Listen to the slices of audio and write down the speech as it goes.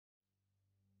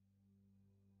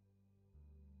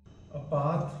A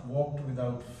path walked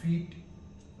without feet,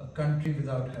 a country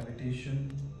without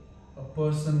habitation, a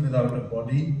person without a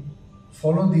body.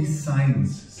 Follow these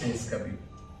signs, says Kabir.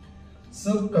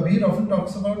 So Kabir often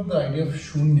talks about the idea of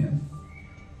Shoonya,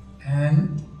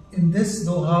 and in this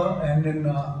Doha and in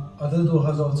other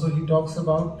Dohas also he talks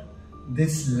about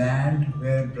this land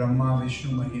where Brahma,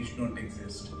 Vishnu, Mahesh don't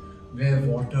exist, where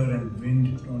water and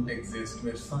wind don't exist,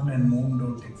 where sun and moon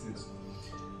don't exist.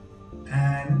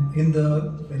 And in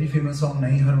the very famous song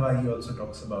Nahi Harwa, he also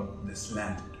talks about this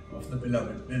land of the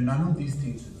beloved, where none of these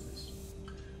things exist.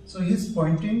 So he is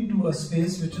pointing to a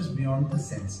space which is beyond the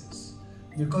senses,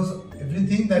 because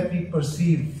everything that we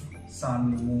perceive,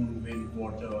 sun, moon, wind,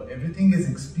 water, everything is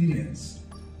experienced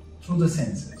through the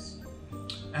senses.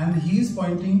 And he is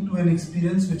pointing to an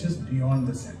experience which is beyond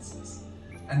the senses.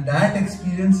 And that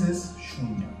experience is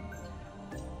Shoonya.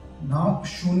 Now,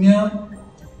 Shoonya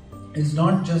is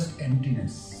not just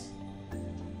emptiness.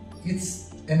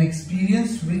 It's an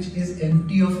experience which is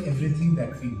empty of everything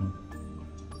that we know.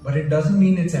 But it doesn't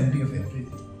mean it's empty of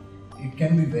everything. It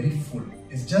can be very full.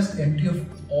 It's just empty of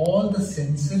all the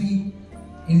sensory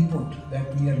input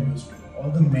that we are used to,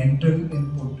 all the mental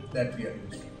input that we are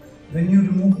used to. When you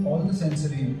remove all the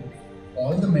sensory input,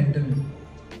 all the mental input,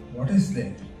 what is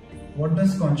there? What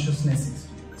does consciousness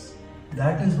experience?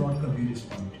 That is what Kabir is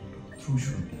pointing to through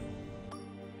Shoonya.